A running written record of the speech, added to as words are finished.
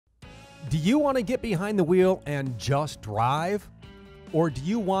Do you want to get behind the wheel and just drive? Or do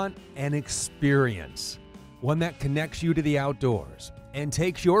you want an experience? One that connects you to the outdoors and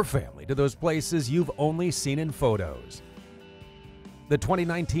takes your family to those places you've only seen in photos. The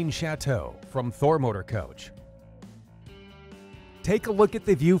 2019 Chateau from Thor Motor Coach. Take a look at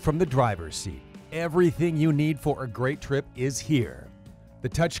the view from the driver's seat. Everything you need for a great trip is here. The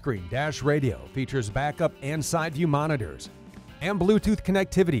touchscreen dash radio features backup and side view monitors and Bluetooth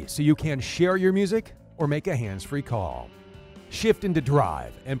connectivity so you can share your music or make a hands-free call. Shift into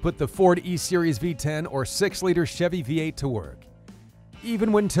drive and put the Ford E-Series V10 or 6-liter Chevy V8 to work.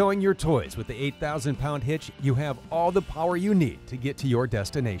 Even when towing your toys with the 8,000-pound hitch, you have all the power you need to get to your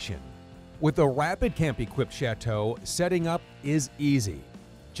destination. With the rapid camp-equipped Chateau, setting up is easy.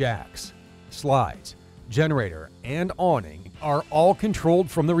 Jacks, slides, generator, and awning are all controlled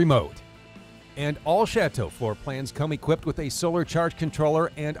from the remote. And all Chateau floor plans come equipped with a solar charge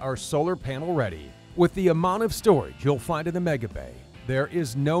controller and are solar panel ready. With the amount of storage you'll find in the Mega Bay, there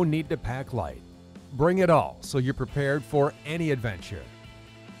is no need to pack light. Bring it all so you're prepared for any adventure.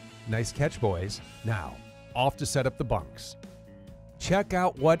 Nice catch, boys. Now, off to set up the bunks. Check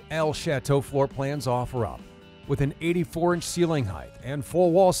out what El Chateau floor plans offer up. With an 84-inch ceiling height and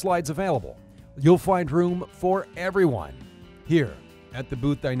full wall slides available, you'll find room for everyone here at the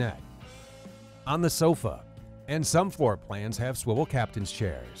booth dinette. On the sofa, and some floor plans have swivel captain's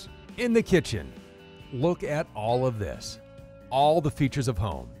chairs. In the kitchen, look at all of this. All the features of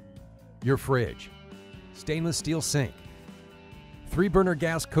home. Your fridge, stainless steel sink, 3-burner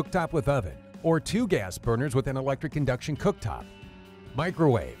gas cooktop with oven, or 2 gas burners with an electric induction cooktop,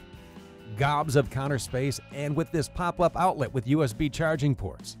 microwave, gobs of counter space, and with this pop-up outlet with USB charging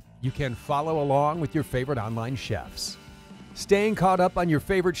ports, you can follow along with your favorite online chefs. Staying caught up on your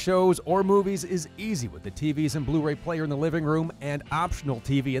favorite shows or movies is easy with the TVs and Blu-ray player in the living room and optional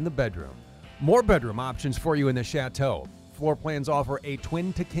TV in the bedroom. More bedroom options for you in the Chateau. Floor plans offer a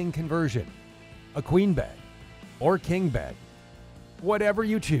twin-to-king conversion, a queen bed, or king bed. Whatever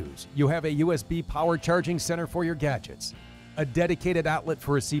you choose, you have a USB power charging center for your gadgets, a dedicated outlet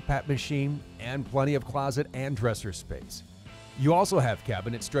for a CPAP machine, and plenty of closet and dresser space. You also have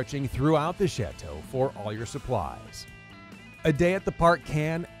cabinets stretching throughout the Chateau for all your supplies. A day at the park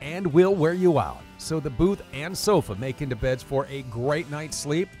can and will wear you out, so the booth and sofa make into beds for a great night's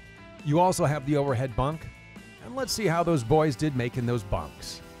sleep. You also have the overhead bunk, and let's see how those boys did making those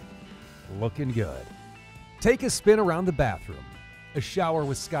bunks. Looking good. Take a spin around the bathroom. A shower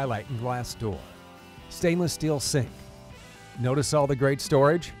with skylight and glass door. Stainless steel sink. Notice all the great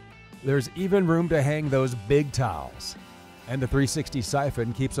storage? There's even room to hang those big towels. And the 360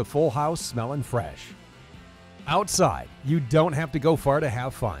 siphon keeps a full house smelling fresh. Outside, you don't have to go far to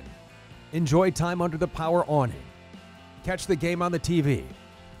have fun. Enjoy time under the power awning. Catch the game on the TV.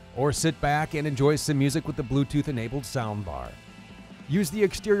 Or sit back and enjoy some music with the Bluetooth-enabled soundbar. Use the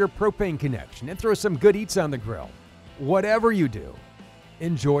exterior propane connection and throw some good eats on the grill. Whatever you do,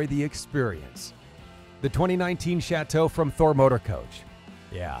 enjoy the experience. The 2019 Chateau from Thor Motor Coach.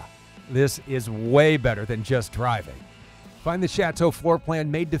 Yeah, this is way better than just driving. Find the Chateau floor plan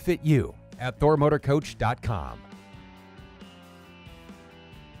made to fit you at thormotorcoach.com.